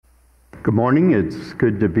Good morning. It's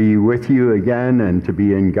good to be with you again and to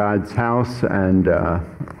be in God's house, and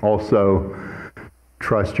also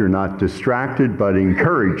trust you're not distracted but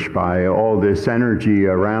encouraged by all this energy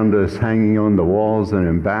around us hanging on the walls and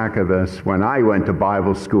in back of us. When I went to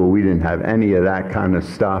Bible school, we didn't have any of that kind of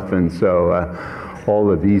stuff, and so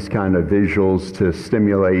all of these kind of visuals to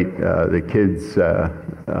stimulate the kids,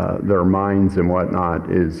 their minds and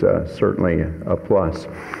whatnot is certainly a plus.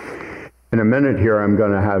 In a minute here, I'm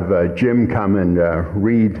going to have Jim come and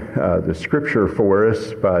read the scripture for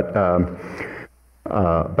us, but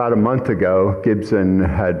about a month ago, Gibson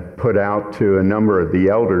had put out to a number of the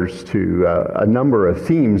elders to a number of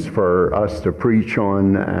themes for us to preach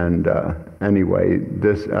on, and anyway,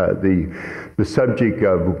 this the subject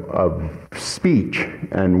of speech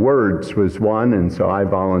and words was one, and so I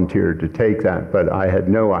volunteered to take that, but I had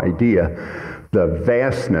no idea the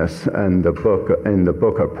vastness in the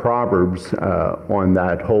book of Proverbs on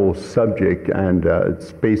that whole subject, and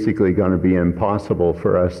it's basically going to be impossible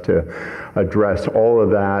for us to address all of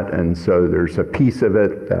that, and so there's a piece of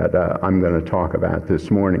it that I'm going to talk about this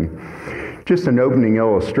morning. Just an opening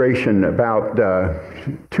illustration. About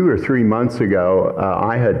 2 or 3 months ago,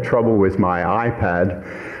 I had trouble with my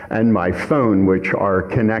iPad and my phone, which are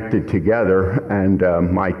connected together, and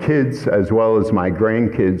my kids as well as my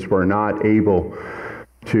grandkids were not able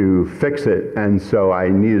to fix it, and so I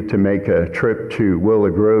needed to make a trip to Willow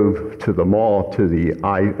Grove to the mall to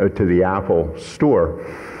the Apple store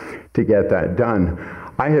to get that done.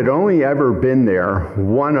 I had only ever been there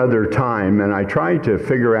one other time, and I tried to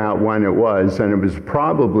figure out when it was, and it was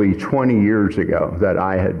probably 20 years ago that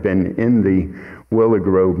I had been in the Willow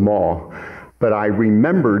Grove Mall. But I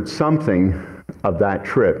remembered something of that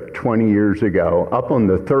trip 20 years ago up on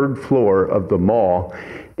the third floor of the mall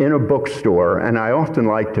in a bookstore, and I often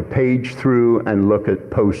like to page through and look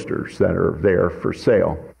at posters that are there for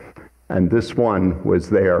sale. And this one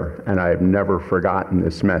was there, and I have never forgotten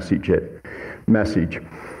this message.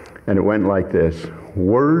 And it went like this: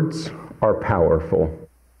 words are powerful.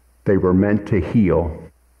 They were meant to heal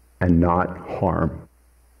and not harm.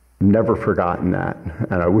 Never forgotten that,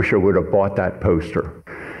 and I wish I would have bought that poster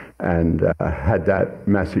and had that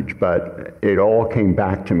message, but it all came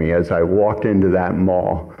back to me as I walked into that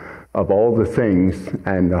mall of all the things,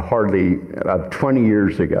 and hardly 20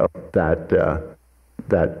 years ago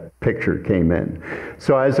that picture came in.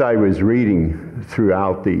 So as I was reading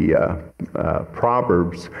throughout the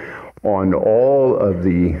Proverbs, on all of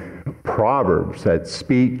the Proverbs that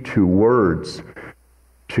speak to words,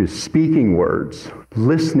 to speaking words,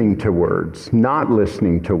 listening to words, not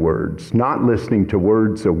listening to words, not listening to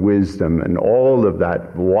words of wisdom, and all of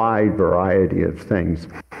that wide variety of things.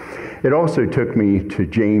 It also took me to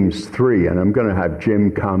James 3, and I'm going to have Jim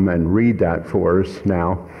come and read that for us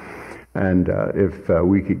now. And if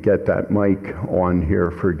we could get that mic on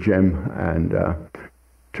here for Jim and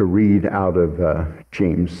to read out of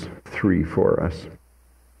James 3 for us.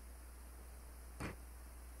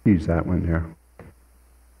 Use that one there.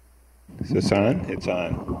 Is this on? It's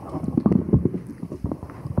on.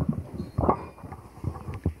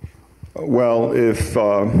 Well, if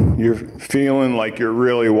you're feeling like you're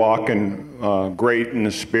really walking great in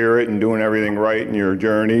the Spirit and doing everything right in your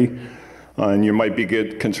journey, and you might be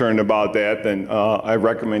concerned about that, then I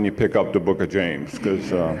recommend you pick up the book of James, because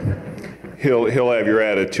he'll have your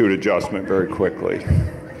attitude adjustment very quickly.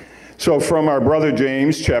 So from our brother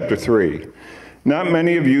James, chapter 3. Not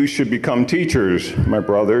many of you should become teachers, my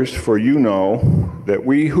brothers, for you know that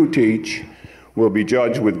we who teach will be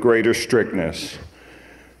judged with greater strictness.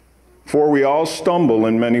 For we all stumble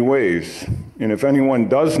in many ways, and if anyone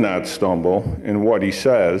does not stumble in what he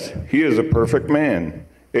says, he is a perfect man,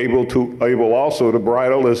 able also to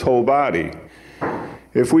bridle his whole body.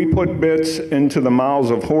 If we put bits into the mouths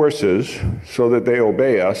of horses so that they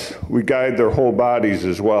obey us, we guide their whole bodies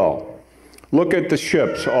as well. Look at the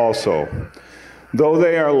ships also. Though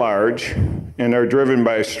they are large and are driven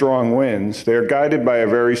by strong winds, they are guided by a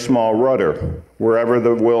very small rudder, wherever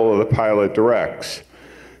the will of the pilot directs.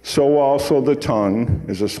 So also the tongue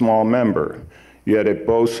is a small member, yet it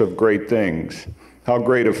boasts of great things. How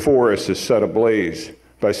great a forest is set ablaze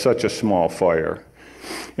by such a small fire.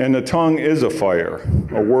 And the tongue is a fire,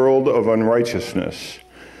 a world of unrighteousness.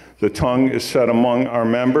 The tongue is set among our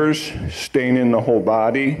members, staining the whole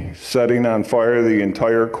body, setting on fire the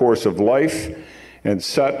entire course of life, and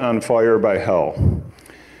set on fire by hell.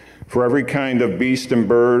 For every kind of beast and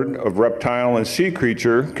bird, of reptile and sea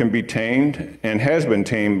creature can be tamed and has been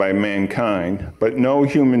tamed by mankind, but no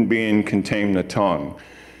human being can tame the tongue.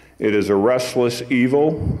 It is a restless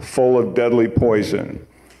evil, full of deadly poison.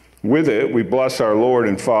 With it we bless our Lord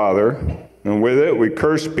and Father, and with it we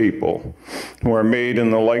curse people who are made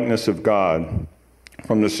in the likeness of God.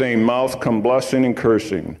 From the same mouth come blessing and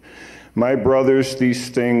cursing. My brothers, these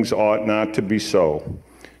things ought not to be so.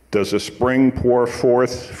 Does a spring pour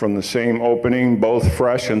forth from the same opening both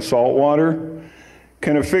fresh and salt water?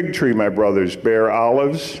 Can a fig tree, my brothers, bear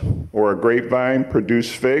olives, or a grapevine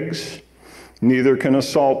produce figs? Neither can a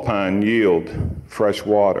salt pond yield fresh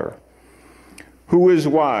water. Who is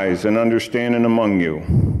wise and understanding among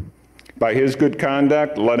you? By his good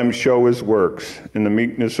conduct, let him show his works in the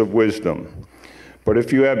meekness of wisdom. But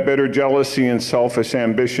if you have bitter jealousy and selfish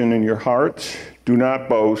ambition in your hearts, do not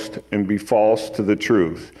boast and be false to the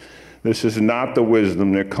truth. This is not the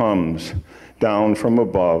wisdom that comes down from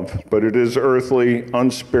above, but it is earthly,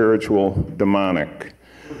 unspiritual, demonic.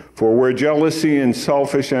 For where jealousy and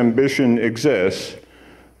selfish ambition exists,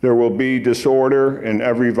 there will be disorder and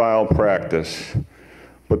every vile practice.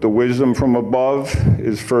 But the wisdom from above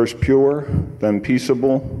is first pure, then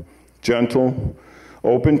peaceable, gentle,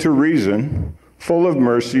 open to reason, full of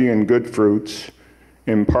mercy and good fruits,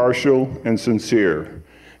 impartial and sincere.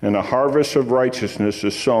 And a harvest of righteousness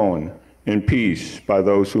is sown in peace by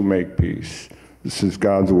those who make peace. This is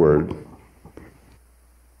God's word.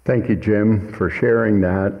 Thank you, Jim, for sharing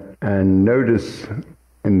that. And notice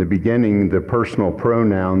in the beginning the personal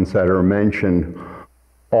pronouns that are mentioned,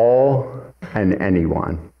 all and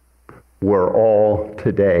anyone. We're all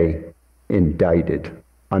today indicted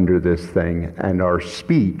under this thing, and our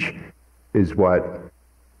speech is what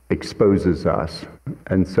exposes us.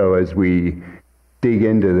 And so as we dig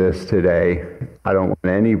into this today, I don't want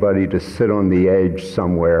anybody to sit on the edge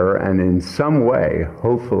somewhere, and in some way,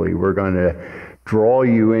 hopefully, we're going to draw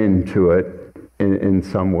you into it in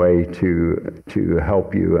some way to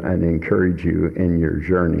help you and encourage you in your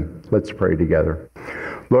journey. Let's pray together.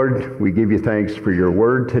 Lord, we give you thanks for your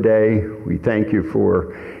word today. We thank you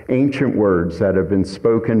for ancient words that have been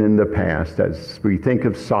spoken in the past, as we think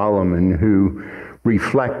of Solomon, who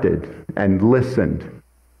reflected and listened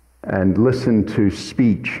to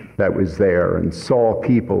speech that was there and saw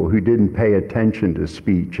people who didn't pay attention to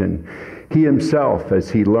speech. And he himself, as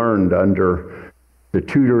he learned under the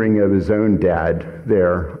tutoring of his own dad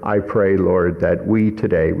there, I pray, Lord, that we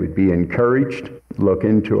today would be encouraged, look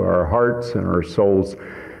into our hearts and our souls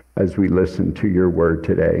as we listen to your word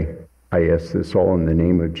today. I ask this all in the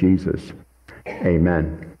name of Jesus.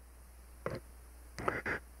 Amen.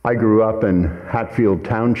 I grew up in Hatfield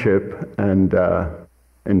Township, and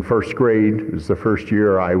in first grade, it was the first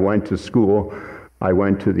year I went to school. I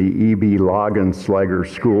went to the E.B. Loggenslegger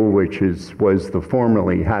School, which was the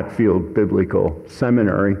formerly Hatfield Biblical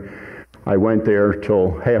Seminary. I went there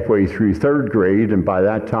till halfway through third grade, and by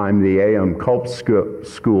that time the A.M. Culp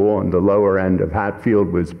School on the lower end of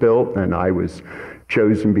Hatfield was built, and I was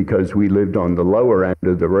chosen because we lived on the lower end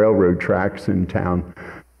of the railroad tracks in town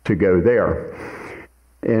to go there.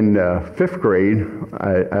 In fifth grade,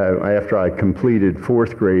 after I completed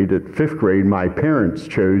fourth grade, at fifth grade, my parents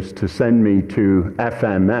chose to send me to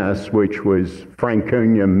FMS, which was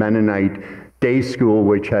Franconia Mennonite Day School,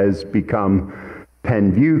 which has become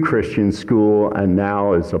Penview Christian School and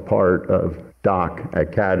now is a part of Dock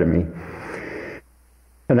Academy.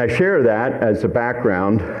 And I share that as a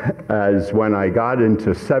background, as when I got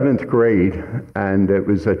into seventh grade, and it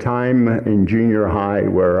was a time in junior high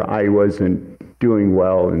where I wasn't doing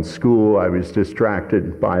well in school. I was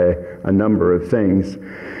distracted by a number of things.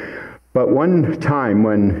 But one time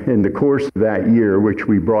when, in the course of that year, which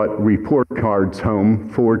we brought report cards home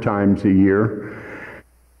 4 times a year,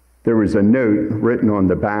 there was a note written on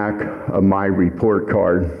the back of my report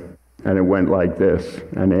card, and it went like this.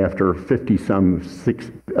 And after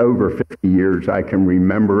over 50 years, I can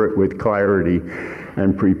remember it with clarity.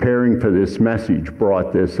 And preparing for this message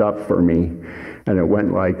brought this up for me, and it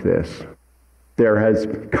went like this. There has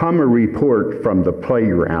come a report from the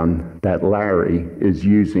playground that Larry is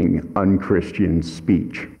using unchristian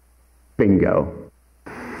speech. Bingo.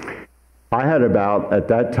 I had at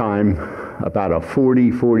that time, about a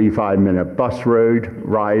 45 minute bus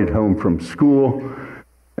ride home from school.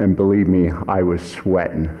 And believe me, I was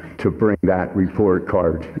sweating to bring that report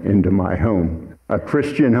card into my home. A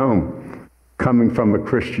Christian home, coming from a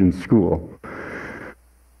Christian school.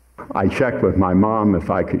 I checked with my mom if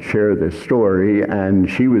I could share this story, and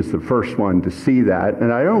she was the first one to see that.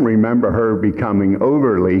 And I don't remember her becoming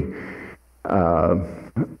overly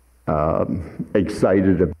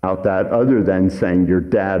excited about that, other than saying, your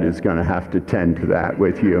dad is going to have to tend to that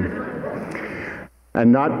with you.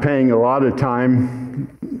 And not paying a lot of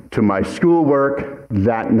time to my schoolwork,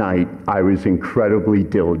 that night I was incredibly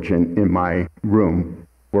diligent in my room,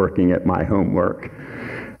 working at my homework.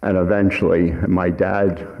 And eventually, my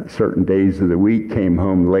dad, certain days of the week, came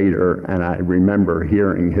home later, and I remember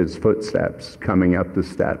hearing his footsteps coming up the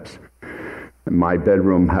steps. And my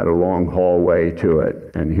bedroom had a long hallway to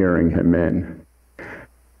it, and hearing him in.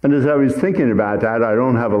 And as I was thinking about that, I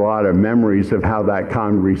don't have a lot of memories of how that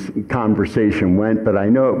conversation went, but I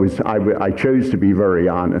know it was, I chose to be very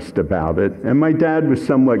honest about it. And my dad was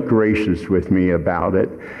somewhat gracious with me about it.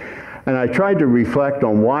 And I tried to reflect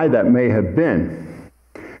on why that may have been.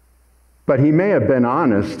 But he may have been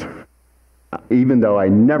honest, even though I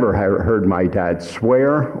never heard my dad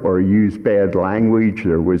swear or use bad language.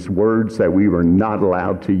 There was words that we were not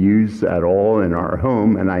allowed to use at all in our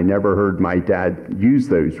home, and I never heard my dad use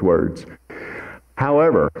those words.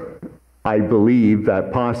 However, I believe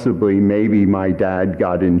that possibly maybe my dad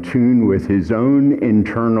got in tune with his own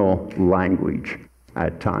internal language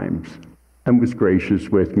at times and was gracious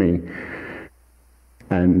with me.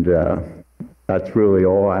 And that's really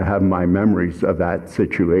all I have my memories of that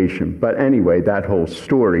situation. But anyway, that whole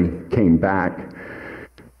story came back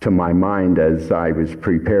to my mind as I was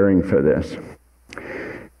preparing for this.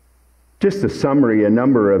 Just a summary, a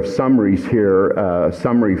number of summaries here,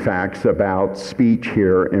 summary facts about speech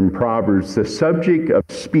here in Proverbs. The subject of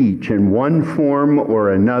speech in one form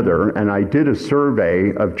or another, and I did a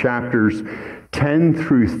survey of chapters 10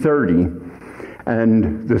 through 30,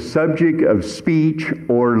 and the subject of speech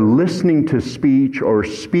or listening to speech or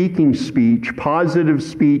speaking speech, positive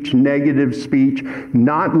speech, negative speech,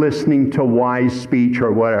 not listening to wise speech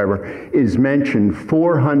or whatever, is mentioned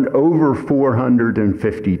over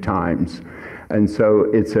 450 times. And so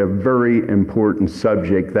it's a very important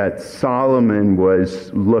subject that Solomon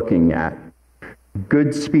was looking at.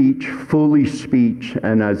 Good speech, foolish speech,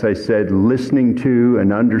 and as I said, listening to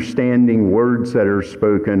and understanding words that are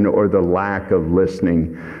spoken, or the lack of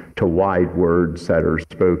listening to wise words that are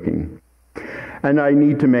spoken. And I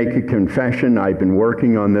need to make a confession. I've been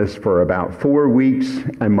working on this for about 4 weeks,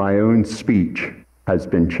 and my own speech has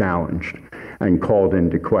been challenged and called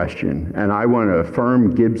into question. And I want to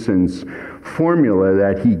affirm Gibson's formula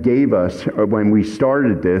that he gave us when we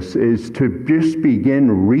started this, is to just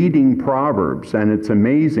begin reading Proverbs, and it's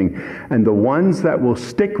amazing. And the ones that will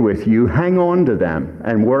stick with you, hang on to them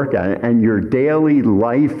and work at it, and your daily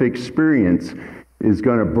life experience is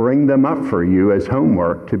going to bring them up for you as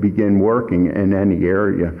homework to begin working in any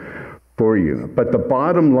area for you. But the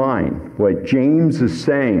bottom line, what James is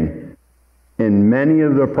saying in many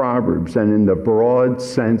of the Proverbs and in the broad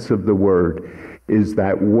sense of the word, is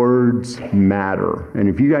that words matter. And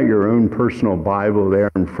if you got your own personal Bible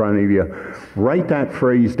there in front of you, write that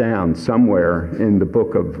phrase down somewhere in the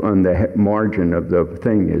book on the margin of the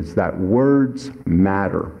thing, is that words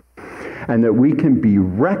matter. And that we can be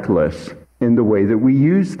reckless in the way that we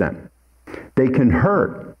use them. They can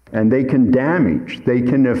hurt, and they can damage, they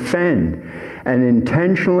can offend, and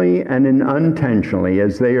intentionally and unintentionally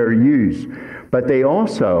as they are used. But they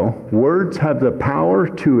also, words have the power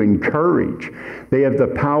to encourage. They have the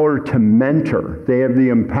power to mentor. They have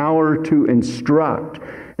the power to instruct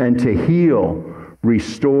and to heal,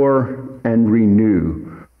 restore, and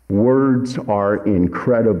renew. Words are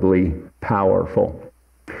incredibly powerful.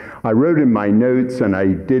 I wrote in my notes, and I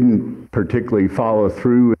didn't particularly follow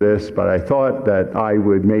through with this, but I thought that I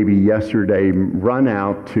would maybe yesterday run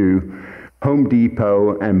out to Home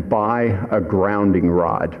Depot and buy a grounding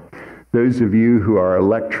rod. Those of you who are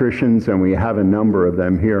electricians, and we have a number of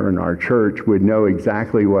them here in our church, would know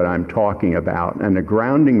exactly what I'm talking about. And a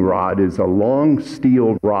grounding rod is a long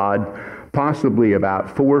steel rod, possibly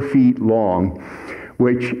about 4 feet long,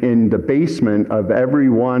 which in the basement of every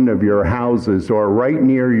one of your houses or right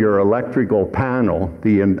near your electrical panel,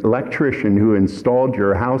 the electrician who installed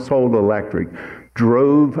your household electric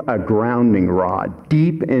drove a grounding rod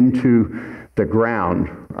deep into the ground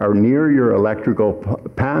or near your electrical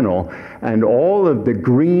panel, and all of the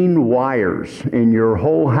green wires in your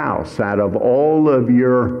whole house, out of all of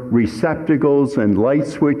your receptacles and light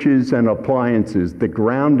switches and appliances, the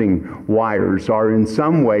grounding wires are in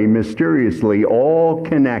some way mysteriously all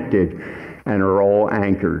connected and are all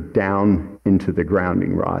anchored down into the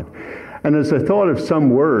grounding rod. And as I thought of some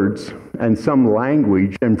words and some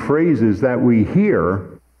language and phrases that we hear,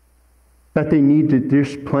 that they need to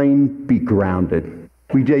just plain be grounded.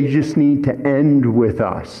 They just need to end with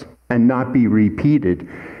us and not be repeated,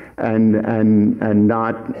 and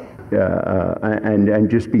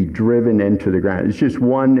just be driven into the ground. It's just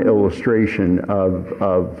one illustration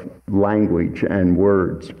of language and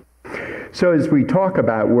words. So as we talk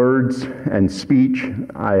about words and speech,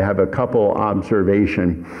 I have a couple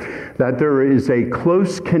observations that there is a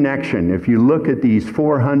close connection. If you look at these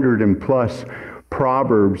 400 and plus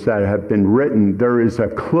proverbs that have been written, there is a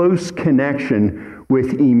close connection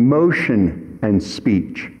with emotion and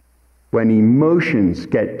speech. When emotions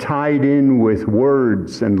get tied in with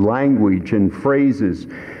words and language and phrases,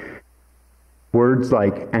 words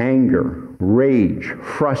like anger, rage,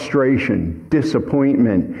 frustration,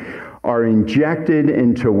 disappointment are injected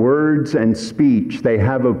into words and speech. They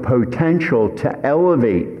have a potential to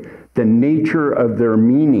elevate the nature of their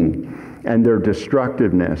meaning and their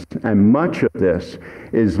destructiveness. And much of this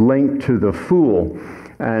is linked to the fool.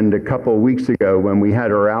 And a couple of weeks ago when we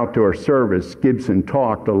had our outdoor service, Gibson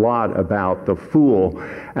talked a lot about the fool,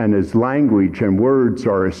 and his language and words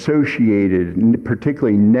are associated,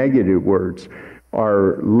 particularly negative words,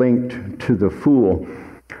 are linked to the fool.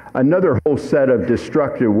 Another whole set of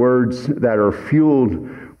destructive words that are fueled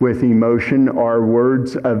with emotion are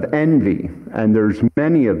words of envy, and there's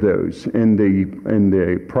many of those in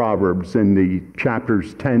the Proverbs, in the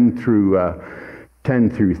chapters 10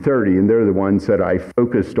 through 30, and they're the ones that I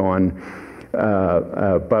focused on.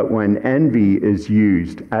 But when envy is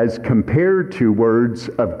used as compared to words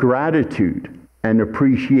of gratitude and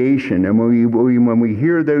appreciation, and when we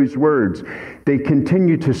hear those words, they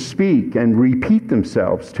continue to speak and repeat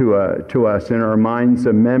themselves to us in our minds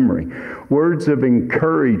of memory. Words of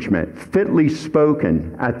encouragement, fitly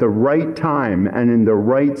spoken at the right time and in the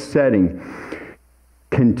right setting,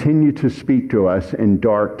 continue to speak to us in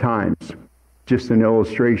dark times. Just an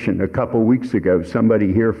illustration. A couple weeks ago,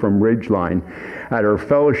 somebody here from Ridgeline at our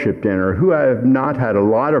fellowship dinner, who I have not had a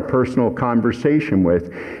lot of personal conversation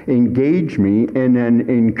with, engaged me in an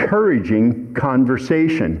encouraging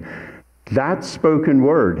conversation. That spoken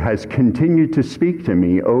word has continued to speak to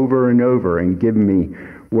me over and over and given me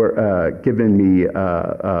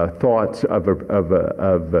thoughts of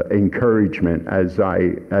encouragement as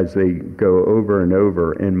they go over and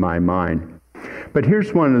over in my mind. But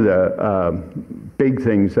here's one of the big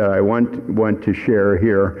things that I want to share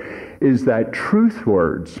here, is that truth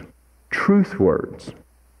words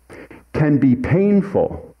can be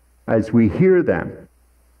painful as we hear them,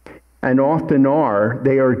 and often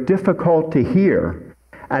they are difficult to hear.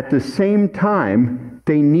 At the same time,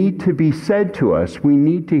 they need to be said to us. We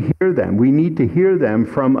need to hear them. We need to hear them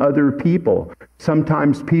from other people,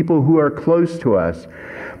 sometimes people who are close to us.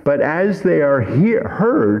 But as they are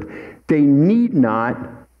heard, they need not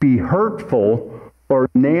be hurtful or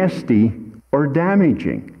nasty or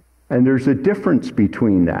damaging. And there's a difference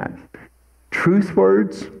between that. Truth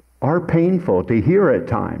words are painful to hear at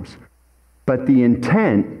times, but the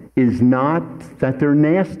intent is not that they're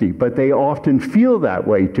nasty, but they often feel that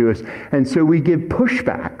way to us. And so we give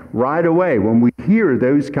pushback right away when we hear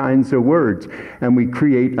those kinds of words, and we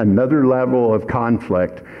create another level of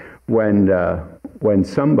conflict when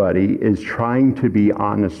somebody is trying to be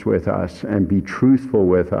honest with us and be truthful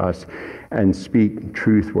with us and speak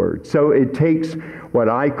truth words. So it takes what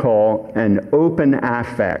I call an open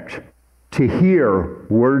affect to hear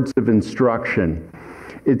words of instruction.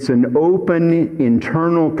 It's an open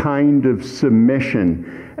internal kind of submission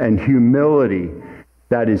and humility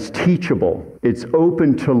that is teachable. It's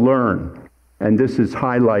open to learn. And this is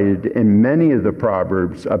highlighted in many of the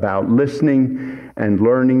Proverbs about listening and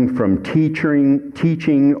learning from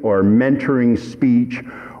teaching or mentoring speech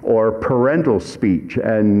or parental speech.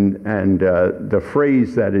 And the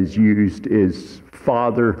phrase that is used is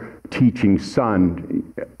father teaching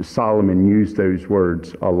son. Solomon used those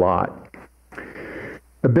words a lot.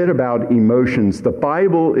 A bit about emotions. The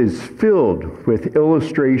Bible is filled with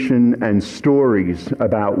illustration and stories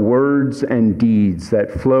about words and deeds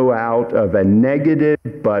that flow out of a negative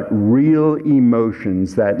but real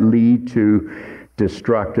emotions that lead to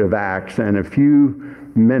destructive acts. And a few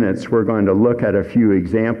minutes we're going to look at a few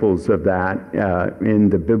examples of that in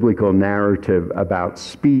the biblical narrative about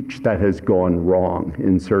speech that has gone wrong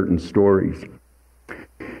in certain stories.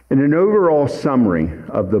 In an overall summary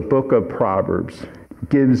of the book of Proverbs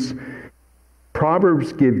give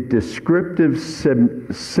descriptive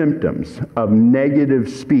symptoms of negative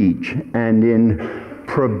speech, and in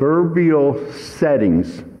proverbial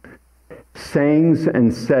settings, sayings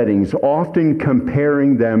and settings, often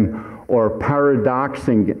comparing them or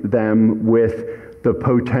paradoxing them with the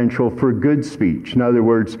potential for good speech. In other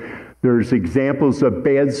words, there's examples of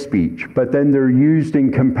bad speech, but then they're used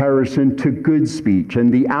in comparison to good speech,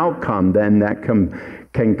 and the outcome then that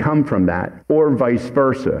can come from that, or vice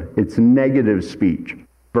versa. It's negative speech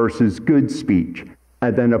versus good speech,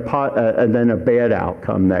 and then a bad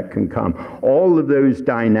outcome that can come. All of those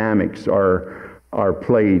dynamics are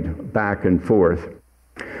played back and forth.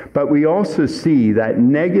 But we also see that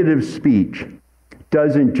negative speech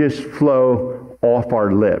doesn't just flow off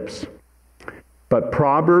our lips, but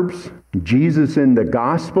Proverbs Jesus in the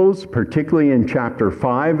Gospels, particularly in chapter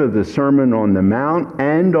 5 of the Sermon on the Mount,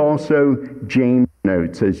 and also James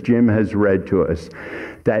notes, as Jim has read to us,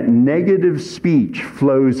 that negative speech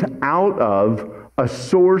flows out of a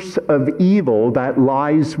source of evil that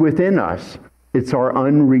lies within us. It's our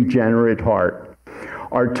unregenerate heart.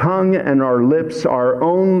 Our tongue and our lips are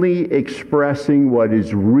only expressing what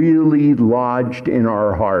is really lodged in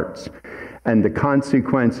our hearts and the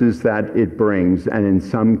consequences that it brings, and in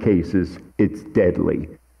some cases, it's deadly.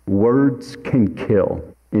 Words can kill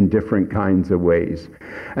in different kinds of ways.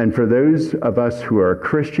 And for those of us who are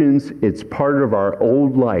Christians, it's part of our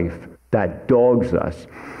old life that dogs us.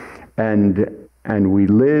 And we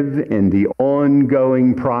live in the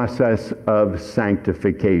ongoing process of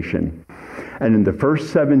sanctification. And in the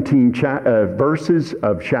first 17 verses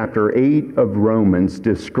of chapter 8 of Romans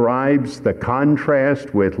describes the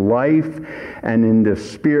contrast with life and in the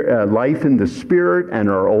spirit, life in the spirit and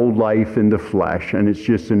our old life in the flesh. And it's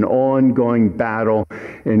just an ongoing battle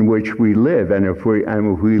in which we live. And if we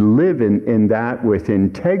live in that with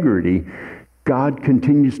integrity, God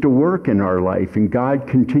continues to work in our life, and God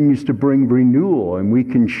continues to bring renewal, and we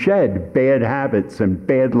can shed bad habits and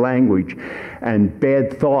bad language and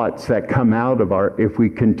bad thoughts that come out of if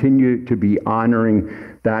we continue to be honoring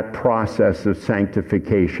that process of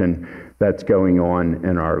sanctification that's going on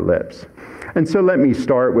in our lips. And so let me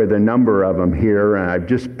start with a number of them here, and I've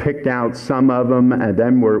just picked out some of them, and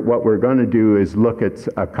then what we're going to do is look at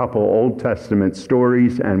a couple Old Testament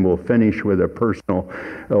stories, and we'll finish with a personal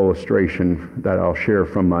illustration that I'll share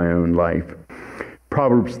from my own life.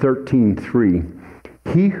 Proverbs 13:3.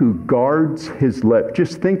 He who guards his lip.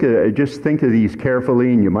 Just think of these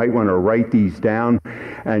carefully, and you might want to write these down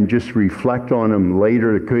and just reflect on them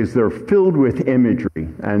later, because they're filled with imagery,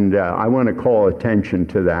 and I want to call attention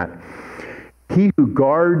to that. He who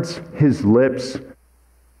guards his lips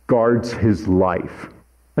guards his life.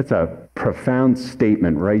 That's a profound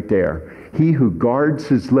statement right there. He who guards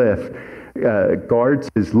his lips guards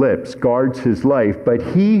his life, but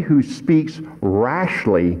he who speaks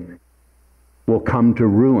rashly will come to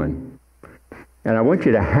ruin. And I want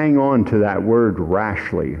you to hang on to that word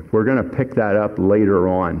rashly. We're going to pick that up later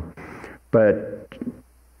on. But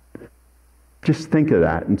just think of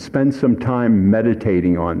that and spend some time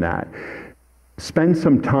meditating on that. Spend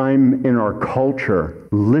some time in our culture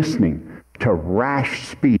listening to rash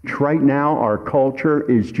speech. Right now, our culture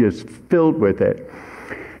is just filled with it.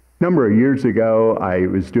 A number of years ago, I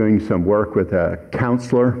was doing some work with a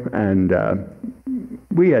counselor, and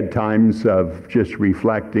we had times of just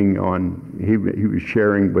reflecting on, he was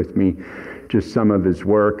sharing with me just some of his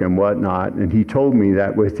work and whatnot, and he told me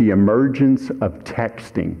that with the emergence of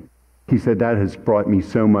texting, he said, that has brought me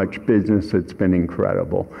so much business, it's been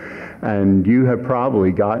incredible. And you have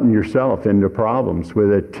probably gotten yourself into problems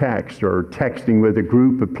with a text or texting with a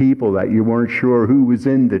group of people that you weren't sure who was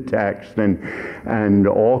in the text and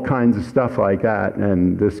all kinds of stuff like that.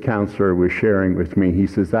 And this counselor was sharing with me, he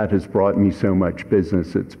says, that has brought me so much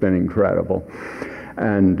business, it's been incredible.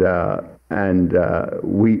 And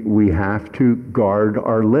we have to guard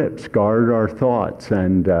our lips, guard our thoughts,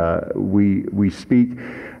 and we speak.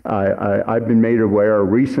 I've been made aware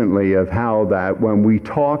recently of how that when we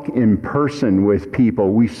talk in person with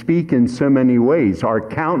people, we speak in so many ways. Our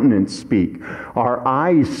countenance speak, our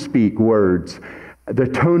eyes speak words, the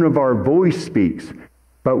tone of our voice speaks.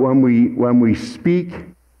 But when we speak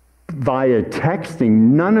via texting,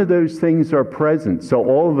 none of those things are present. So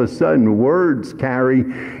all of a sudden, words carry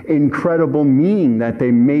incredible meaning that they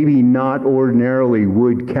maybe not ordinarily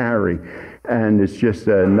would carry. And it's just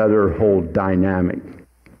another whole dynamic.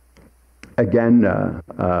 Again,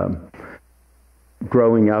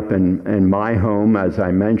 growing up in my home, as I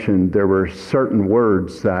mentioned, there were certain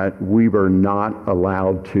words that we were not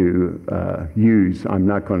allowed to use. I'm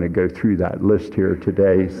not going to go through that list here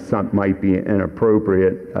today. Some might be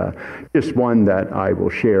inappropriate. Just one that I will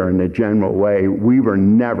share in a general way. We were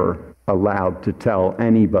never allowed to tell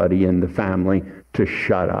anybody in the family to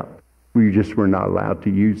shut up. We just were not allowed to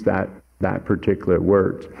use that particular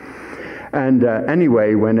word. And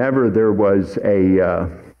anyway, whenever there was a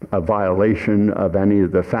violation of any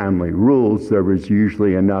of the family rules, there was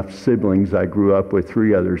usually enough siblings. I grew up with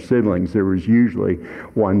 3 other siblings. There was usually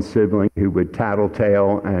one sibling who would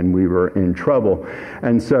tattletale, and we were in trouble.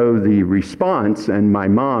 And so the response, and my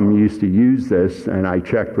mom used to use this, and I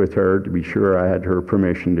checked with her to be sure I had her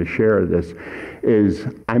permission to share this, is,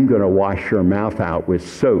 I'm going to wash your mouth out with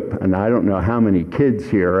soap. And I don't know how many kids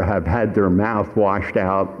here have had their mouth washed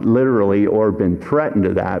out literally or been threatened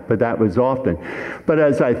to that, but that was often. But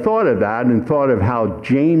as I thought of that and thought of how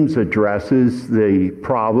James addresses the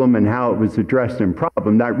problem and how it was addressed in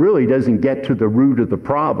problem, that really doesn't get to the root of the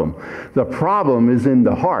problem. The problem is in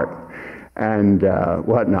the heart and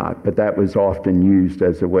whatnot, but that was often used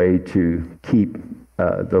as a way to keep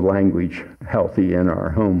the language healthy in our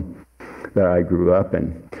home that I grew up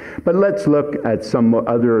in. But let's look at some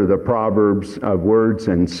other of the Proverbs of words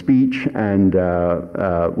and speech, and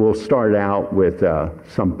we'll start out with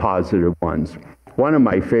some positive ones. One of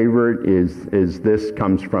my favorite is this,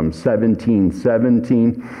 comes from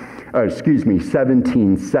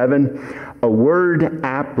 17:7. A word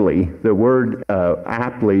aptly, the word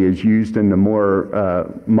aptly is used in the more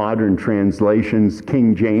modern translations.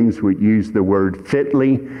 King James would use the word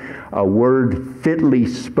fitly. A word fitly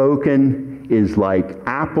spoken is like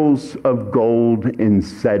apples of gold in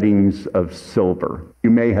settings of silver. You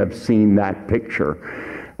may have seen that picture.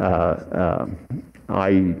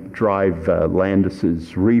 I drive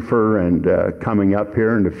Landis's reefer, and coming up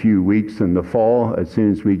here in a few weeks in the fall, as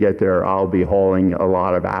soon as we get there, I'll be hauling a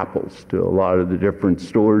lot of apples to a lot of the different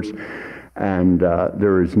stores. And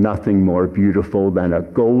there is nothing more beautiful than a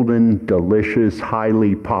golden, delicious,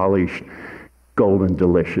 highly polished, golden,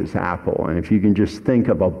 delicious apple. And if you can just think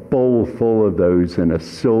of a bowl full of those in a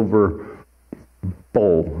silver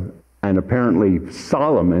bowl, and apparently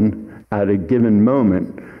Solomon, at a given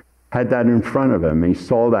moment, had that in front of him. He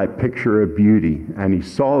saw that picture of beauty, and he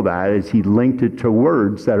saw that as he linked it to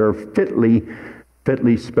words that are fitly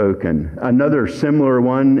spoken. Another similar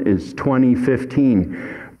one is 20:15.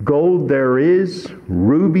 Gold there is,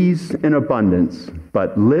 rubies in abundance,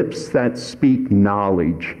 but lips that speak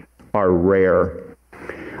knowledge are rare.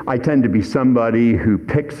 I tend to be somebody who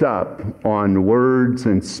picks up on words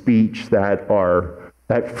and speech that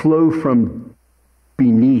flow from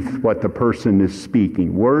beneath what the person is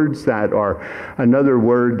speaking. Words that are, another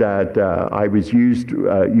word that I was used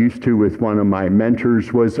to with one of my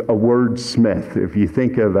mentors was a wordsmith. If you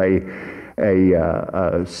think of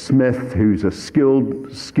a smith who's a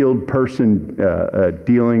skilled person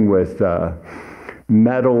dealing with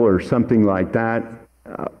metal or something like that,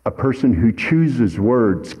 a person who chooses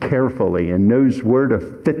words carefully and knows where to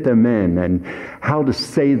fit them in and how to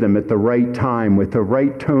say them at the right time with the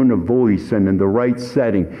right tone of voice and in the right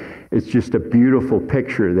setting. It's just a beautiful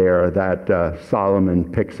picture there that Solomon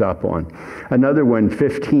picks up on. Another one,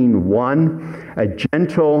 15:1, a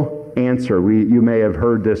gentle answer. You may have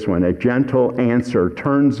heard this one. A gentle answer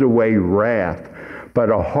turns away wrath, but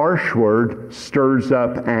a harsh word stirs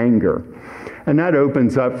up anger. And that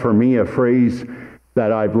opens up for me a phrase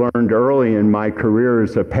that I've learned early in my career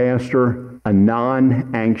as a pastor, a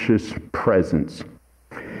non-anxious presence.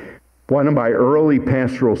 One of my early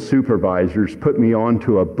pastoral supervisors put me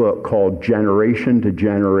onto a book called Generation to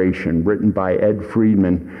Generation, written by Ed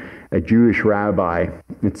Friedman, a Jewish rabbi.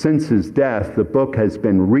 And since his death, the book has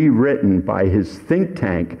been rewritten by his think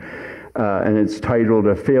tank, and it's titled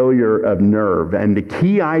A Failure of Nerve. And the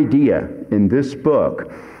key idea in this book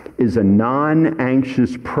is a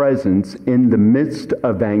non-anxious presence in the midst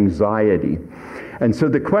of anxiety. And so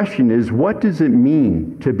the question is, what does it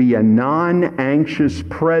mean to be a non-anxious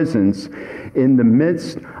presence in the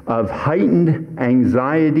midst of heightened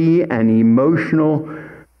anxiety and emotional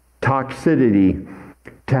toxicity?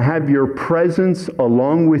 To have your presence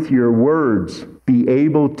along with your words be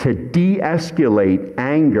able to de-escalate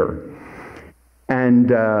anger and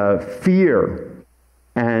fear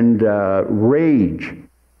and rage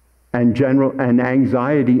and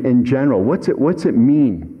anxiety in general. What's it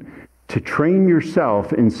mean to train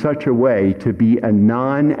yourself in such a way to be a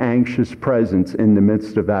non-anxious presence in the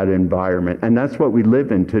midst of that environment? And that's what we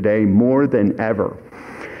live in today more than ever.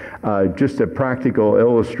 Just a practical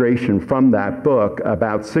illustration from that book.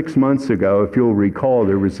 About 6 months ago, if you'll recall,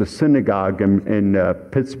 there was a synagogue in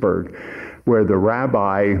Pittsburgh where the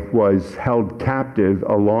rabbi was held captive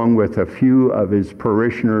along with a few of his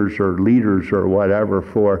parishioners or leaders or whatever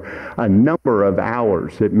for a number of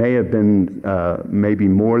hours. It may have been maybe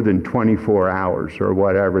more than 24 hours or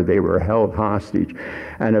whatever. They were held hostage.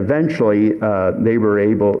 And eventually they were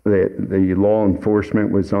able, the law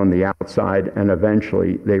enforcement was on the outside, and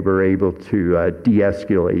eventually they were able to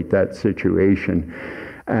de-escalate that situation.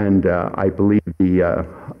 And I believe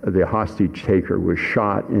the hostage taker was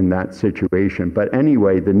shot in that situation. But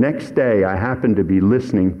anyway, the next day I happened to be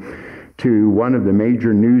listening to one of the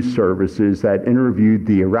major news services that interviewed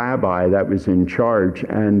the rabbi that was in charge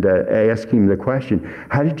and asked him the question,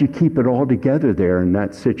 how did you keep it all together there in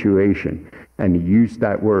that situation? And he used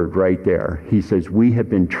that word right there. He says, we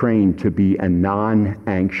have been trained to be a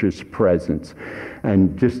non-anxious presence.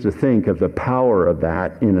 And just to think of the power of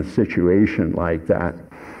that in a situation like that.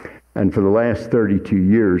 And for the last 32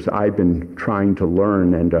 years, I've been trying to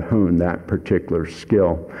learn and to hone that particular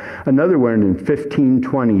skill. Another one in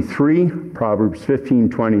 15:23, Proverbs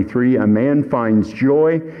 15:23, a man finds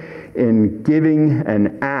joy in giving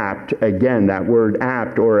an apt, again, that word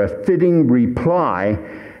apt, or a fitting reply,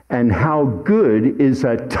 and how good is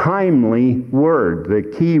a timely word. The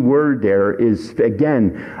key word there is,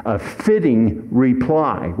 again, a fitting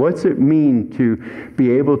reply. What's it mean to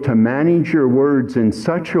be able to manage your words in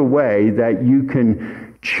such a way that you can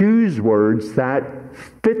choose words that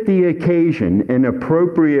fit the occasion in an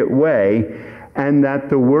appropriate way, and that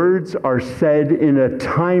the words are said in a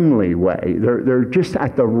timely way? They're just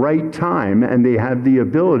at the right time, and they have the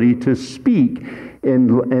ability to speak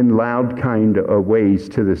in loud kind of ways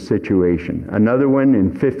to the situation. Another one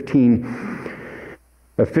in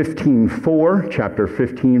 15:4, chapter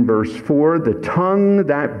 15, verse 4, the tongue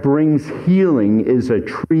that brings healing is a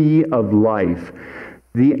tree of life.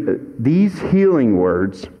 These healing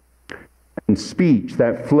words and speech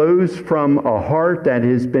that flows from a heart that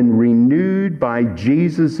has been renewed by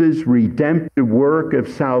Jesus' redemptive work of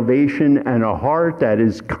salvation, and a heart that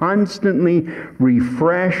is constantly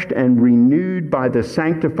refreshed and renewed by the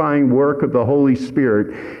sanctifying work of the Holy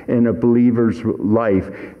Spirit in a believer's life.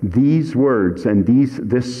 These words and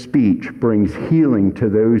this speech brings healing to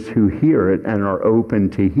those who hear it and are open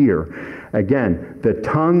to hear. Again, the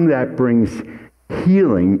tongue that brings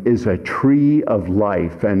healing is a tree of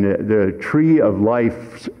life, and the tree of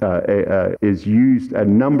life is used a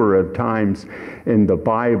number of times in the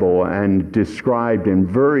Bible and described in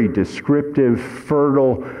very descriptive,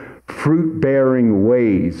 fertile, fruit-bearing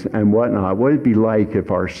ways and whatnot. What would it be like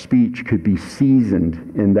if our speech could be seasoned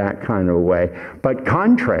in that kind of way? But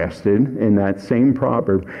contrasted, in that same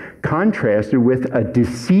proverb, contrasted with a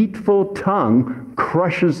deceitful tongue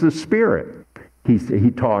crushes the spirit.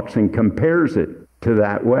 He talks and compares it to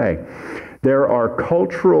that way. There are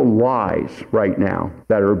cultural lies right now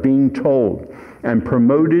that are being told and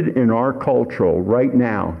promoted in our culture right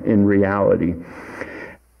now in reality,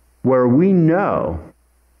 where we know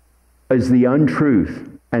is the untruth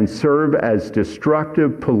and serve as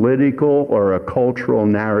destructive political or a cultural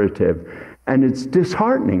narrative. And it's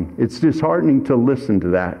disheartening. It's disheartening to listen to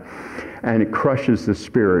that. And it crushes the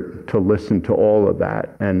spirit to listen to all of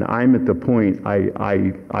that. And I'm at the point,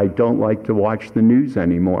 I don't like to watch the news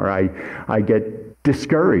anymore. I get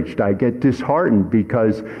discouraged. I get disheartened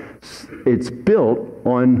because it's built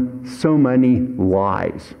on so many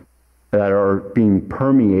lies that are being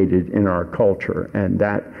permeated in our culture. And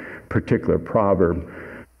that particular proverb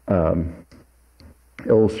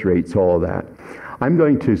illustrates all of that. I'm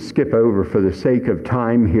going to skip over for the sake of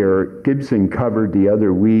time here. Gibson covered the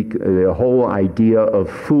other week the whole idea of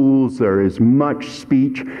fools. There is much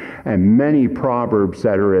speech and many proverbs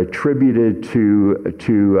that are attributed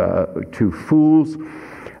to fools.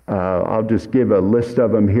 I'll just give a list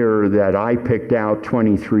of them here that I picked out: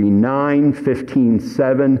 23:9,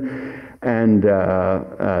 15:7, and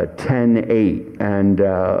 10:8. And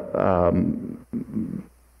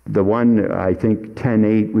the one, I think,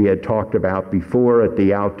 10:8 we had talked about before at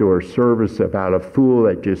the outdoor service about a fool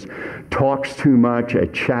that just talks too much. A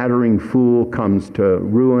chattering fool comes to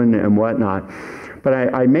ruin and whatnot. But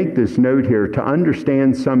I make this note here: to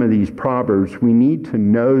understand some of these proverbs, we need to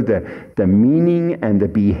know the meaning and the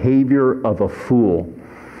behavior of a fool.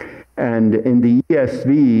 And in the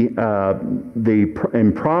ESV,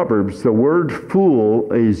 in Proverbs, the word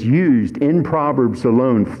fool is used in Proverbs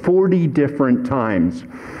alone 40 different times.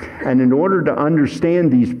 And in order to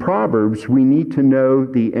understand these proverbs, we need to know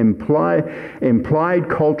the implied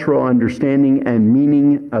cultural understanding and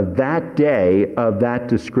meaning of that day of that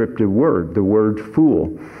descriptive word, the word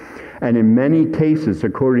fool. And in many cases,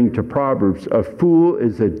 according to Proverbs, a fool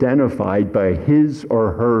is identified by his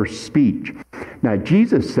or her speech. Now,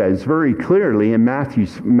 Jesus says very clearly in Matthew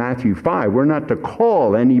 5, we're not to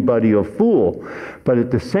call anybody a fool. But at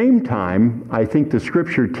the same time, I think the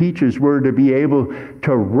Scripture teaches we're to be able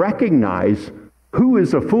to recognize who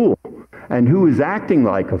is a fool and who is acting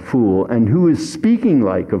like a fool and who is speaking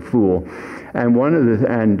like a fool. And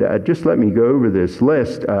just let me go over this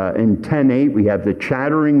list. In 10:8, we have the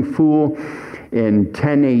chattering fool. In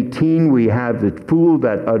 10:18, we have the fool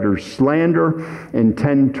that utters slander. In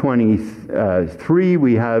 10:23,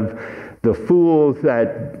 we have The fool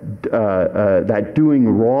that doing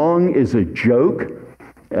wrong is a joke.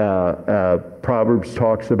 Proverbs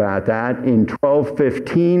talks about that. In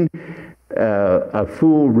 12:15, a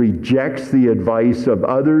fool rejects the advice of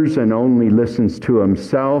others and only listens to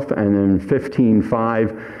himself. And in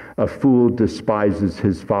 15:5, a fool despises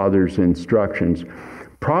his father's instructions.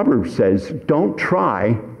 Proverbs says, don't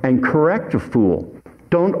try and correct a fool.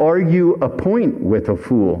 Don't argue a point with a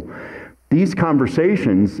fool. These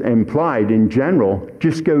conversations, implied in general,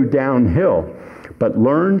 just go downhill. But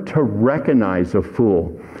learn to recognize a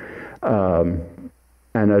fool. And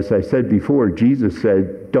as I said before, Jesus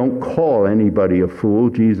said, don't call anybody a fool.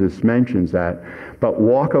 Jesus mentions that. But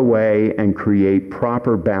walk away and create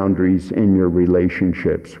proper boundaries in your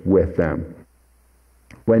relationships with them.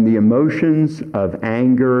 When the emotions of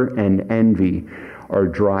anger and envy are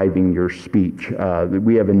driving your speech.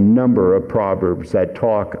 We have a number of Proverbs that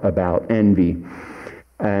talk about envy.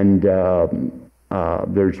 And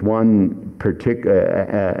there's one particular,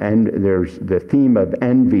 and there's the theme of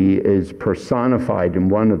envy is personified in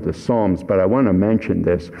one of the Psalms, but I want to mention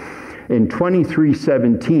this. In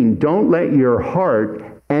 23:17, don't let your heart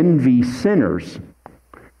envy sinners.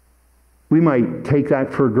 We might take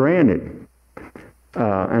that for granted.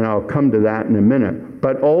 And I'll come to that in a minute.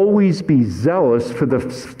 But always be zealous for the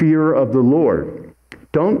fear of the Lord.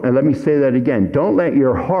 Let me say that again. Don't let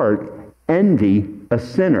your heart envy a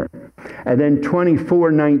sinner. And then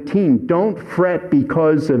 24:19, don't fret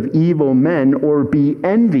because of evil men or be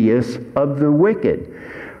envious of the wicked.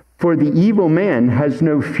 For the evil man has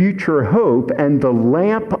no future hope, and the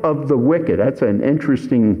lamp of the wicked, that's an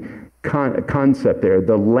interesting concept there.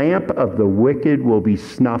 The lamp of the wicked will be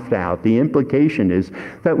snuffed out. The implication is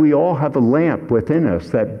that we all have a lamp within us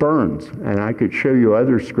that burns. And I could show you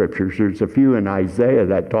other scriptures. There's a few in Isaiah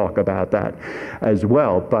that talk about that as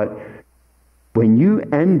well. But when you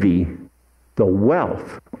envy the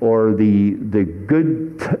wealth or the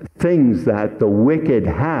good things that the wicked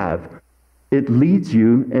have, it leads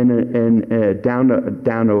you down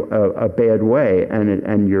a bad way,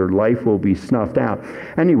 and your life will be snuffed out.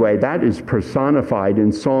 Anyway, that is personified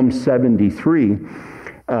in Psalm 73,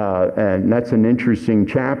 and that's an interesting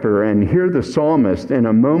chapter. And here the psalmist, in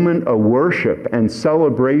a moment of worship and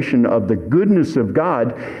celebration of the goodness of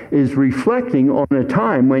God, is reflecting on a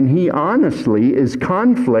time when he honestly is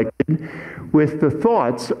conflicted with the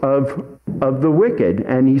thoughts of the wicked.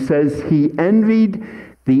 And he says he envied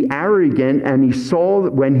the arrogant, and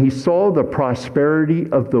when he saw the prosperity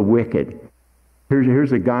of the wicked.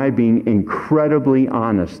 Here's a guy being incredibly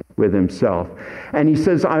honest with himself. And he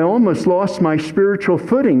says, I almost lost my spiritual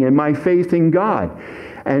footing and my faith in God.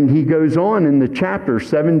 And he goes on in the chapter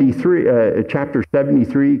 73,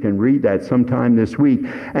 you can read that sometime this week,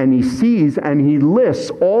 and he sees and he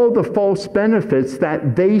lists all the false benefits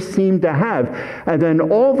that they seem to have. And then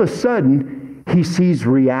all of a sudden, he sees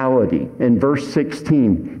reality. In verse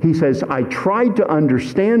 16, he says, I tried to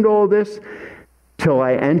understand all this till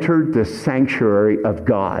I entered the sanctuary of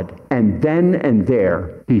God. And then and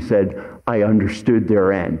there, he said, I understood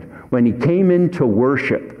their end. When he came into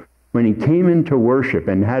worship,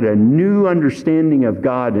 and had a new understanding of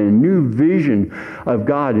God and a new vision of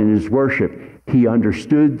God in his worship, he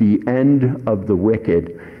understood the end of the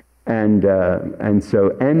wicked. And so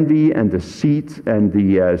envy and deceit and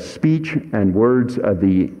the speech and words of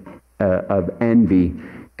envy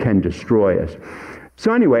can destroy us.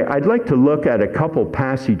 So anyway, I'd like to look at a couple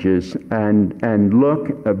passages and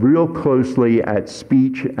look real closely at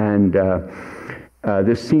speech, and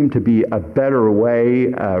this seemed to be a better way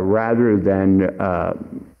rather than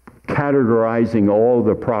categorizing all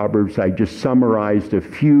the Proverbs. I just summarized a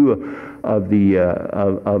few of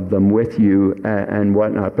them with you and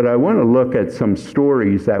whatnot. But I want to look at some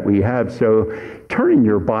stories that we have. So turn in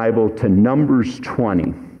your Bible to Numbers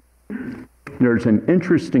 20. There's an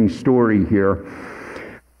interesting story here.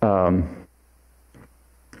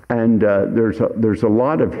 There's a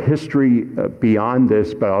lot of history beyond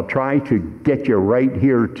this, but I'll try to get you right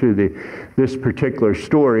here to this particular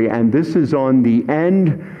story. And this is on the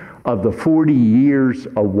end of the 40 years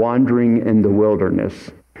of wandering in the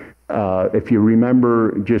wilderness. If you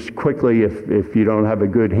remember, just quickly, if you don't have a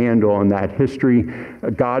good handle on that history,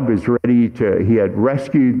 God was he had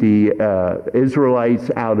rescued the Israelites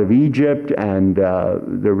out of Egypt, and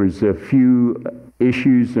there was a few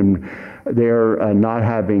issues, and they're not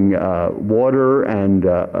having water and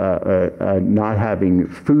not having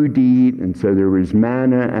food to eat, and so there was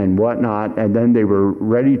manna and whatnot. And then they were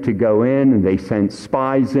ready to go in, and they sent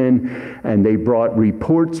spies in, and they brought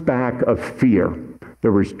reports back of fear. They brought reports back of fear. And they said,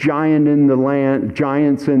 There was giants in the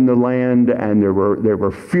land, and they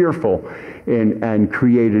were fearful and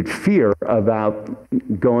created fear about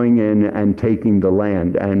going in and taking the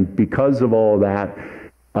land. And because of all that,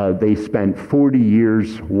 they spent 40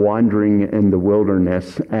 years wandering in the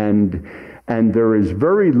wilderness, and there is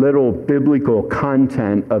very little biblical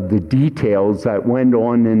content of the details that went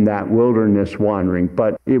on in that wilderness wandering,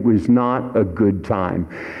 but it was not a good time.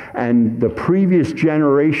 And the previous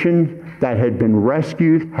generation that had been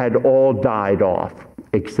rescued had all died off,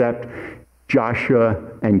 except Joshua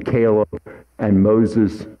and Caleb and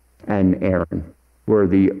Moses and Aaron were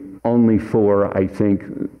the only four, I think,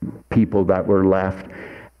 people that were left.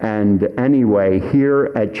 And anyway,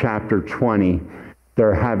 here at chapter 20,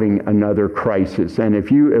 they're having another crisis. And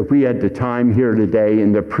if we had the time here today,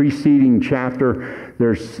 in the preceding chapter,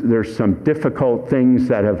 there's some difficult things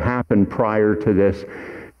that have happened prior to this.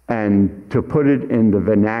 And to put it in the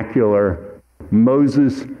vernacular,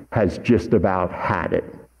 Moses has just about had it.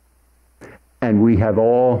 And we have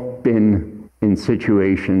all been in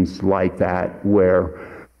situations like that where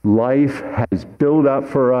life has built up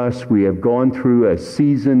for us. We have gone through a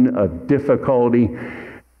season of difficulty,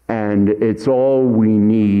 and it's all we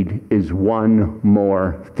need is one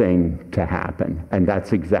more thing to happen. And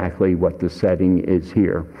that's exactly what the setting is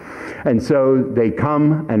here. And so they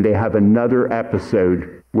come and they have another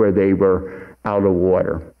episode where they were out of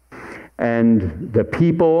water. And the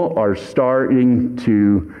people are starting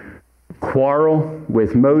to quarrel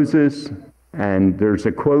with Moses. And there's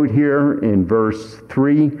a quote here in verse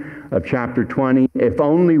 3 of chapter 20. If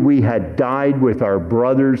only we had died with our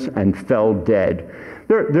brothers and fell dead.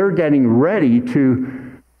 They're getting ready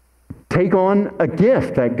to take on a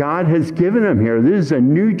gift that God has given them here. This is a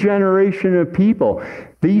new generation of people.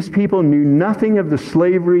 These people knew nothing of the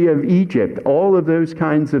slavery of Egypt, all of those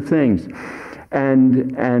kinds of things.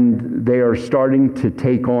 And they are starting to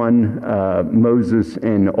take on Moses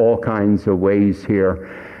in all kinds of ways here.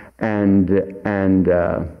 And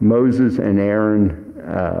Moses and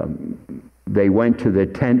Aaron, they went to the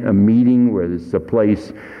tent of meeting, where it's the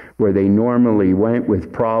place where they normally went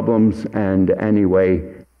with problems. And anyway,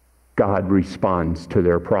 God responds to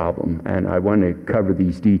their problem. And I want to cover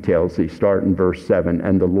these details. They start in verse 7.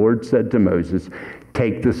 And the Lord said to Moses,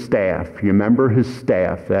 take the staff. You remember his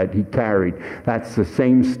staff that he carried? That's the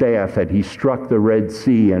same staff that he struck the Red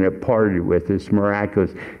Sea and it parted with. It's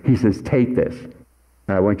miraculous. He says, take this.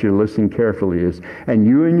 I want you to listen carefully to this. And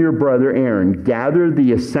you and your brother Aaron gather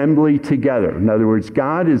the assembly together. In other words,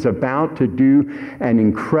 God is about to do an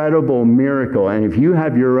incredible miracle. And if you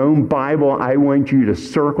have your own Bible, I want you to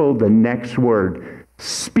circle the next word.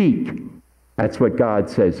 Speak. That's what God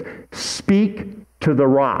says. Speak to the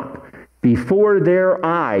rock before their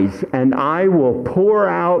eyes, and I will pour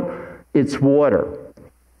out its water.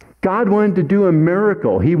 God wanted to do a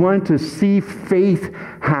miracle. He wanted to see faith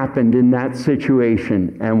happen in that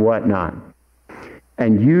situation and whatnot.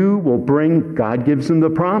 And you will bring, God gives them the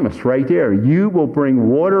promise right there. You will bring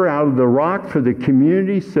water out of the rock for the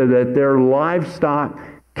community so that their livestock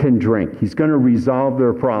can drink. He's going to resolve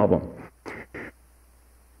their problem.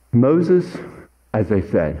 Moses, as I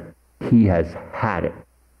said, he has had it.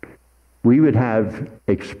 We would have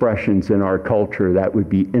expressions in our culture that would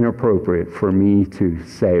be inappropriate for me to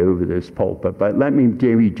say over this pulpit. But let me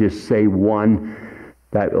maybe just say one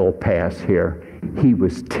that will pass here. He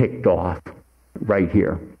was ticked off right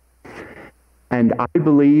here. And I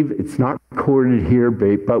believe it's not recorded here,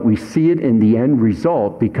 but we see it in the end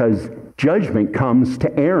result because judgment comes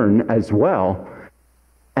to Aaron as well.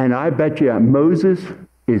 And I bet you Moses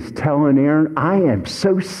is telling Aaron, I am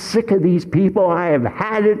so sick of these people. I have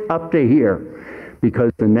had it up to here.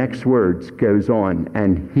 Because the next words goes on,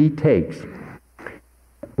 and he takes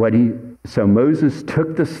so Moses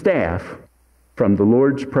took the staff from the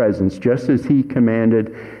Lord's presence, just as he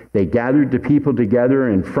commanded. They gathered the people together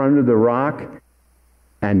in front of the rock,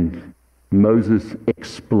 and Moses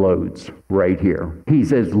explodes right here. He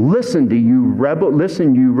says, listen, you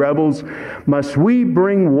rebels, must we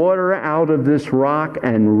bring water out of this rock?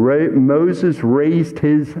 And Moses raised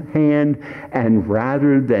his hand, and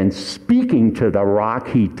rather than speaking to the rock,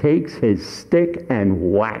 he takes his stick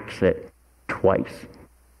and whacks it twice.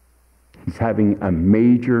 He's having a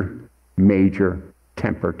major, major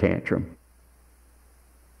temper tantrum.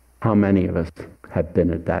 How many of us have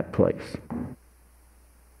been at that place?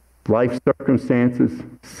 Life circumstances,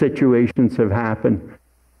 situations have happened.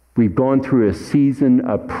 We've gone through a season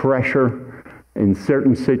of pressure in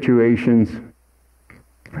certain situations,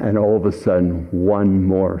 and all of a sudden, one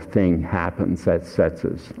more thing happens that sets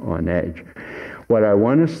us on edge. What I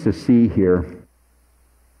want us to see here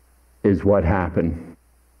is what happened.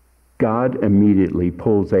 God immediately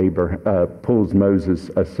pulls Moses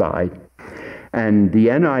aside. And the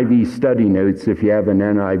NIV study notes, if you have an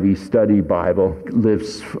NIV study Bible,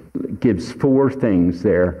 gives 4 things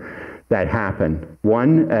there that happen.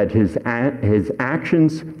 One, that his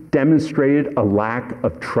actions demonstrated a lack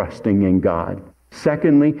of trusting in God.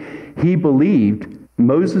 Secondly,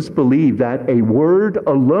 Moses believed that a word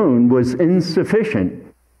alone was insufficient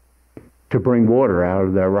to bring water out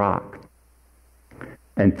of the rock.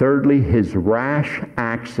 And thirdly, his rash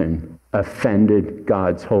action offended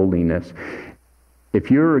God's holiness.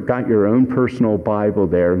 If you've got your own personal Bible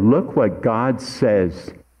there, look what God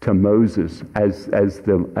says to Moses as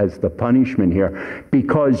the punishment here.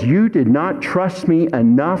 Because you did not trust me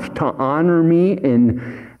enough to honor me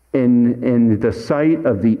in the sight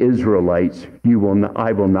of the Israelites,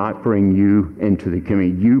 I will not bring you into the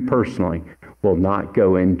community. You personally will not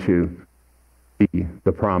go into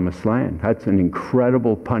the promised land. That's an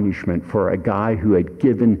incredible punishment for a guy who had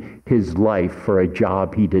given his life for a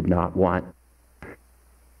job he did not want,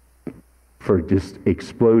 for just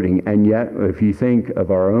exploding. And yet, if you think of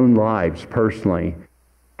our own lives personally,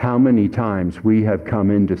 how many times we have come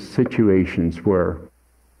into situations where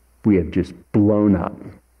we have just blown up,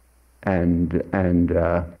 and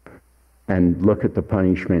look at the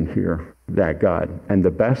punishment here that God. And the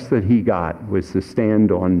best that he got was to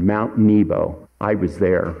stand on Mount Nebo. I was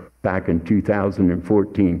there back in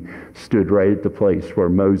 2014, stood right at the place where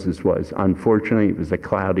Moses was. Unfortunately, it was a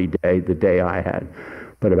cloudy day, the day I had.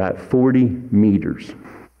 But about 40 meters,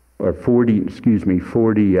 or 40,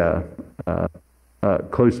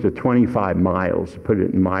 close to 25 miles, put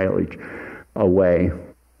it in mileage, away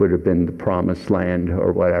would have been the promised land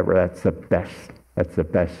or whatever. That's the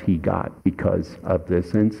best he got because of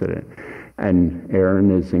this incident. And Aaron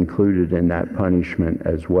is included in that punishment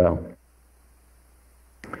as well.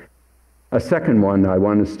 A second one I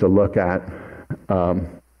want us to look at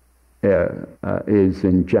is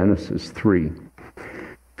in Genesis 3.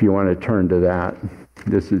 If you want to turn to that,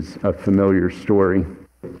 this is a familiar story.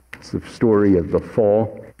 It's the story of the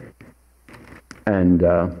fall. And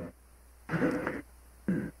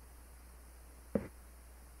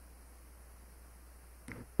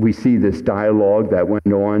we see this dialogue that went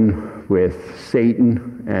on with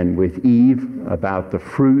Satan and with Eve about the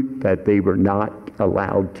fruit that they were not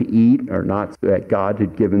allowed to eat, or not, that God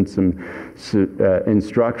had given some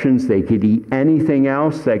instructions. They could eat anything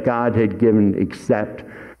else that God had given except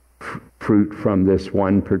fruit from this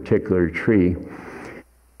one particular tree.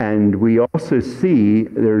 And we also see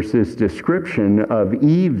there's this description of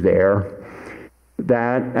Eve there,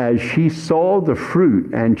 that as she saw the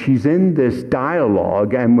fruit, and she's in this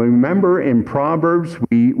dialogue, and remember in Proverbs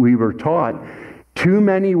we were taught too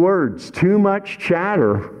many words, too much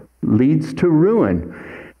chatter leads to ruin.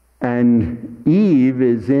 And Eve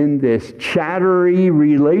is in this chattery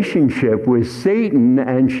relationship with Satan,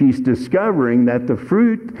 and she's discovering that the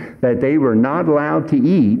fruit that they were not allowed to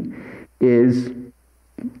eat is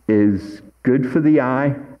good for the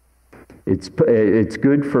eye. It's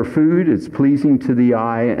good for food, it's pleasing to the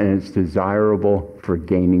eye, and it's desirable for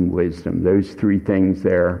gaining wisdom. Those 3 things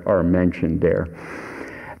there are mentioned there.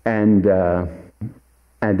 And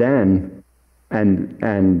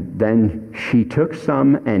then she took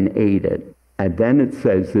some and ate it. And then it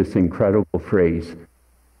says this incredible phrase,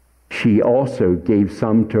 she also gave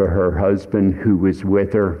some to her husband who was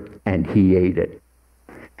with her, and he ate it.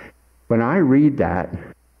 When I read that,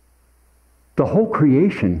 the whole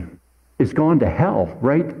creation is gone to hell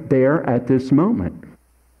right there at this moment.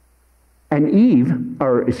 And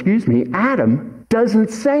Adam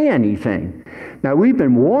doesn't say anything. Now, we've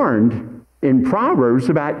been warned in Proverbs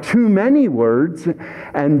about too many words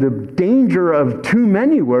and the danger of too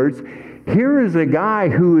many words. Here is a guy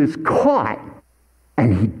who is caught,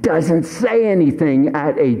 and he doesn't say anything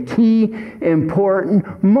at a key,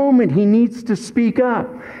 important moment. He needs to speak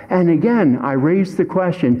up. And again, I raise the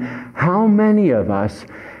question, how many of us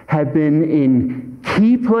have been in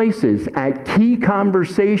key places at key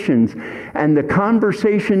conversations, and the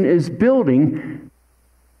conversation is building,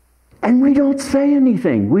 and we don't say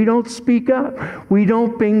anything. We don't speak up. We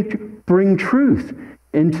don't bring truth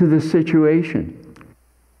into the situation.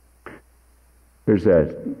 There's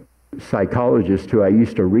a psychologist who I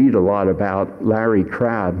used to read a lot about, Larry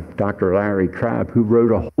Crabb, Dr. Larry Crabb, who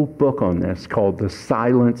wrote a whole book on this called The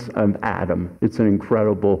Silence of Adam. It's an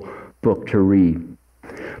incredible book to read.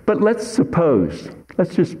 But let's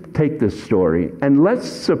just take this story, and let's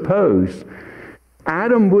suppose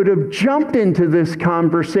Adam would have jumped into this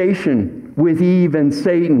conversation with Eve and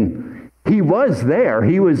Satan. He was there.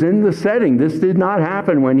 He was in the setting. This did not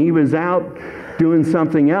happen when he was out doing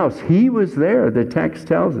something else. He was there, the text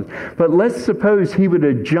tells us. But let's suppose he would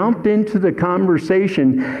have jumped into the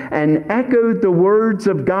conversation and echoed the words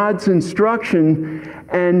of God's instruction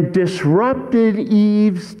and disrupted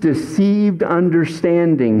Eve's deceived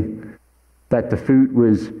understanding that the fruit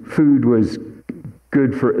was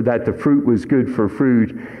good for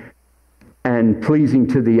food and pleasing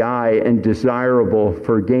to the eye and desirable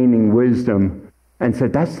for gaining wisdom, and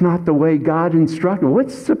said, that's not the way God instructed.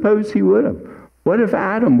 Let's suppose he would have. What if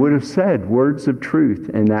Adam would have said words of truth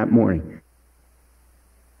in that morning?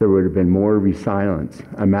 There would have been more silence.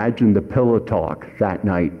 Imagine the pillow talk that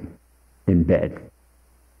night in bed.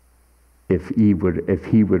 If he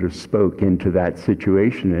would have spoke into that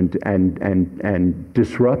situation and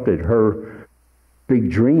disrupted her big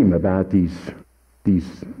dream about this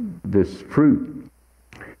fruit.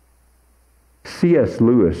 C.S.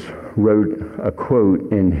 Lewis wrote a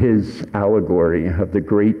quote in his allegory of the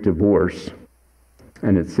Great Divorce,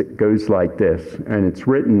 and it goes like this, and it's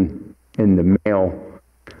written in the male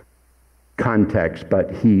context, but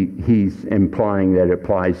he's implying that it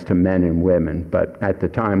applies to men and women. But at the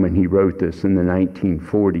time when he wrote this in the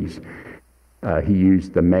 1940s, he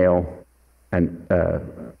used the male and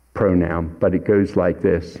pronoun, but it goes like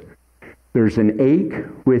this. There's an ache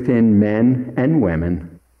within men and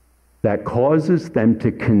women that causes them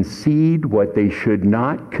to concede what they should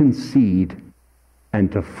not concede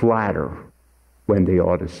and to flatter when they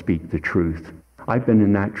ought to speak the truth. I've been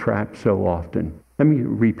in that trap so often. Let me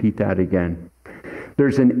repeat that again.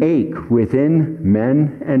 There's an ache within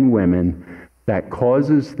men and women that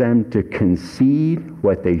causes them to concede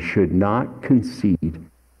what they should not concede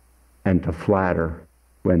and to flatter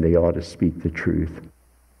when they ought to speak the truth.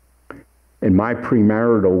 In my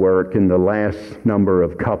premarital work, in the last number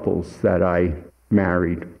of couples that I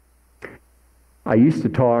married, I used to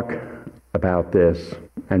talk about this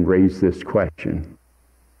and raise this question.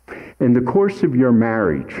 In the course of your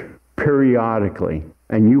marriage, periodically,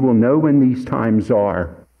 and you will know when these times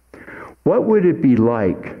are, what would it be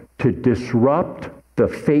like to disrupt the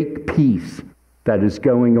fake peace that is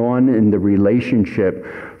going on in the relationship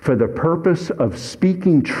for the purpose of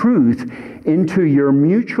speaking truth into your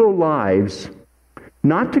mutual lives,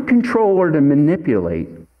 not to control or to manipulate,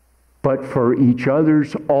 but for each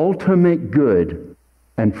other's ultimate good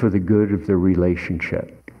and for the good of the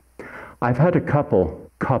relationship? I've had a couple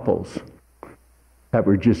couples that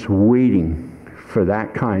were just waiting for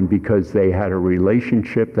that kind because they had a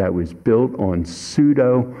relationship that was built on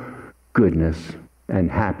pseudo goodness and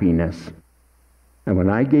happiness. And when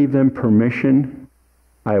I gave them permission,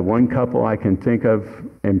 I have one couple I can think of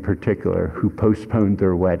in particular who postponed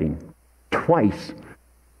their wedding twice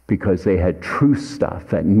because they had truth stuff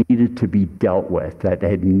that needed to be dealt with, that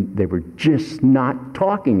they were just not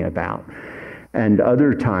talking about. And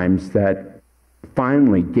other times that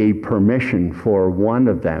finally gave permission for one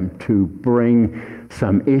of them to bring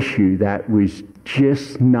some issue that was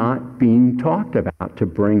just not being talked about, to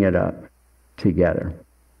bring it up together.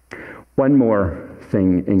 One more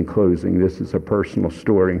thing in closing. This is a personal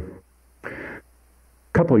story. A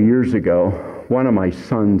couple of years ago, when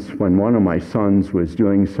one of my sons was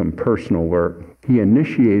doing some personal work, he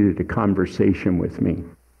initiated a conversation with me.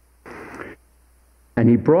 And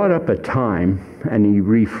he brought up a time, and he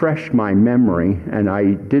refreshed my memory, and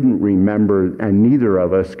I didn't remember, and neither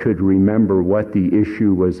of us could remember what the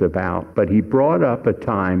issue was about. But he brought up a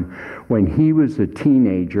time when he was a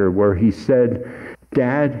teenager where he said,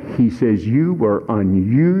 Dad, he says, you were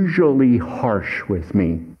unusually harsh with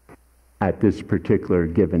me at this particular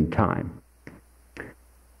given time.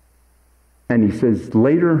 And he says,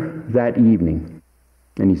 later that evening,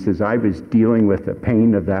 and he says, I was dealing with the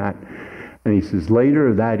pain of that. And he says,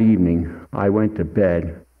 later that evening, I went to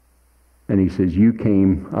bed. And he says, you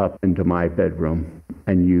came up into my bedroom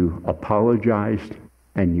and you apologized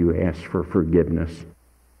and you asked for forgiveness.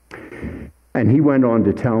 And he went on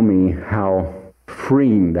to tell me how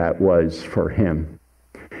freeing that was for him.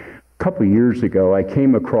 A couple of years ago, I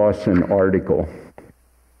came across an article,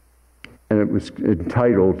 and it was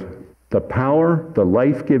entitled, The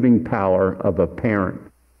Life-Giving Power of a Parent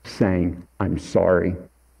Saying, I'm Sorry.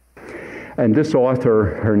 And this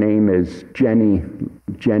author, her name is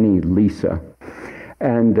Jenny Lisa,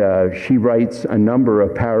 and she writes a number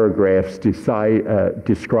of paragraphs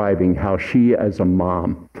describing how she, as a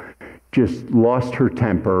mom, just lost her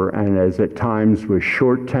temper and as at times was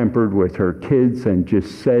short-tempered with her kids and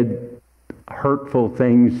just said hurtful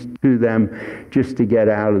things to them just to get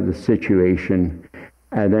out of the situation.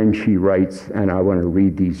 And then she writes, and I want to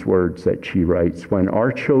read these words that she writes, when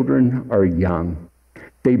our children are young,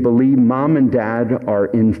 they believe mom and dad are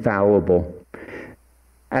infallible.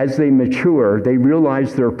 As they mature, they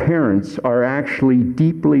realize their parents are actually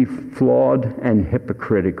deeply flawed and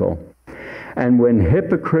hypocritical. And when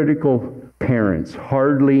hypocritical parents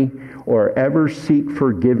hardly or ever seek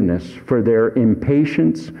forgiveness for their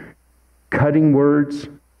impatience, cutting words,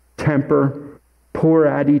 temper, poor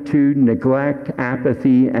attitude, neglect,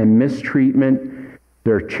 apathy, and mistreatment,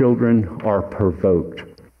 their children are provoked.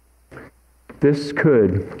 This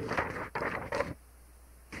could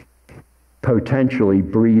potentially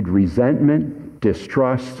breed resentment,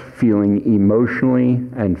 distrust, feeling emotionally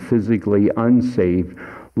and physically unsafe,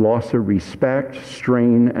 loss of respect,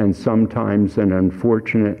 strain, and sometimes an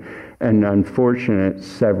unfortunate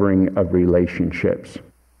severing of relationships.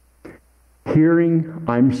 Hearing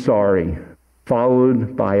 "I'm sorry"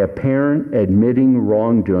 followed by a parent admitting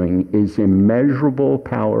wrongdoing is immeasurable,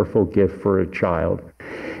 powerful gift for a child.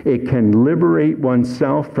 It can liberate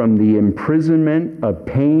oneself from the imprisonment of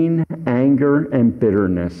pain, anger, and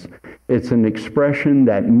bitterness. It's an expression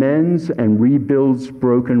that mends and rebuilds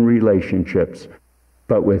broken relationships.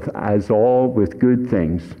 But as all with good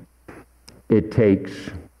things, it takes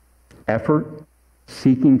effort.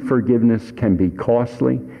 Seeking forgiveness can be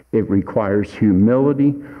costly. It requires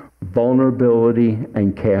humility, vulnerability,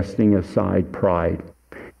 and casting aside pride.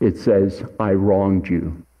 It says, "I wronged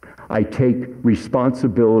you. I take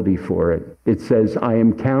responsibility for it." It says, "I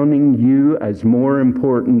am counting you as more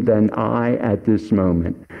important than I at this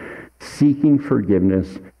moment." Seeking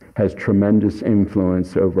forgiveness has tremendous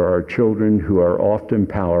influence over our children, who are often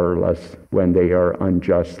powerless when they are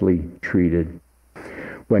unjustly treated.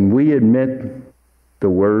 When we omit the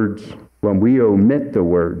words,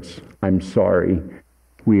 "I'm sorry,"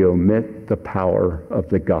 we omit the power of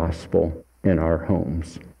the gospel in our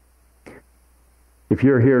homes. If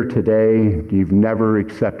you're here today, you've never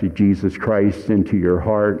accepted Jesus Christ into your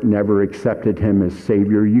heart, never accepted him as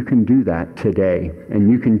Savior, you can do that today. And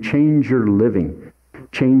you can change your living,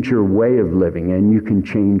 change your way of living, and you can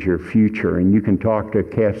change your future. And you can talk to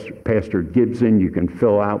Pastor Gibson. You can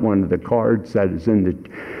fill out one of the cards that is in the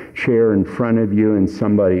chair in front of you, and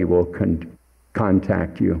somebody will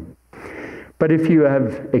contact you. But if you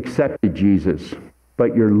have accepted Jesus,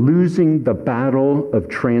 but you're losing the battle of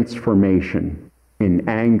transformation in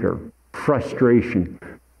anger, frustration,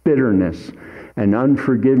 bitterness, and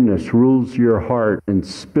unforgiveness rules your heart and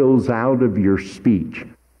spills out of your speech,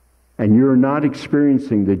 and you're not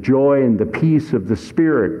experiencing the joy and the peace of the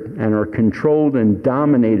Spirit and are controlled and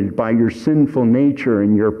dominated by your sinful nature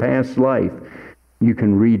in your past life, you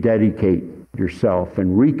can rededicate yourself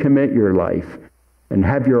and recommit your life and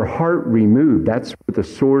have your heart removed. That's where the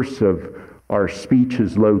source of our speech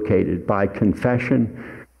is located, by confession,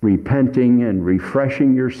 repenting, and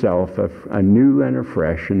refreshing yourself anew and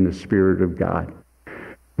afresh in the Spirit of God.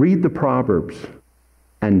 Read the Proverbs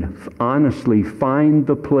and honestly find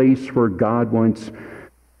the place where God wants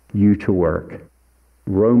you to work.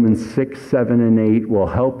 Romans 6, 7, and 8 will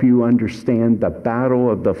help you understand the battle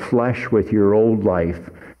of the flesh with your old life.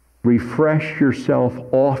 Refresh yourself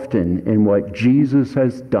often in what Jesus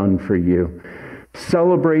has done for you.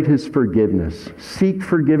 Celebrate his forgiveness. Seek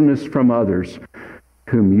forgiveness from others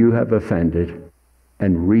whom you have offended,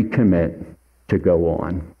 and recommit to go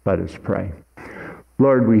on. Let us pray.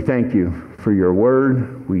 Lord, we thank you for your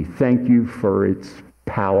word. We thank you for its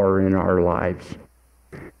power in our lives.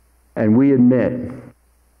 And we admit,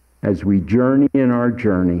 as we journey in our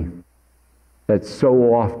journey, that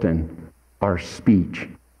so often our speech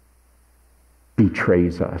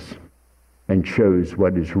betrays us and shows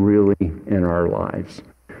what is really in our lives.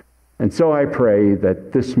 And so I pray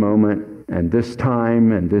that this moment and this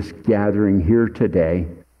time and this gathering here today,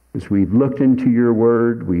 as we've looked into your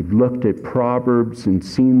word, we've looked at Proverbs and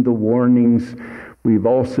seen the warnings, we've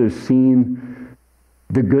also seen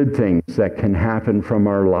the good things that can happen from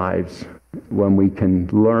our lives when we can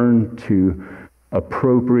learn to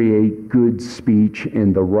appropriate good speech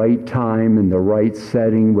in the right time, in the right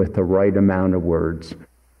setting, with the right amount of words,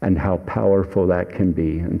 and how powerful that can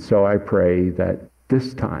be. And so I pray that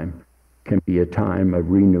this time can be a time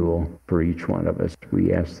of renewal for each one of us.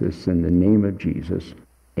 We ask this in the name of Jesus.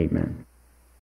 Amen.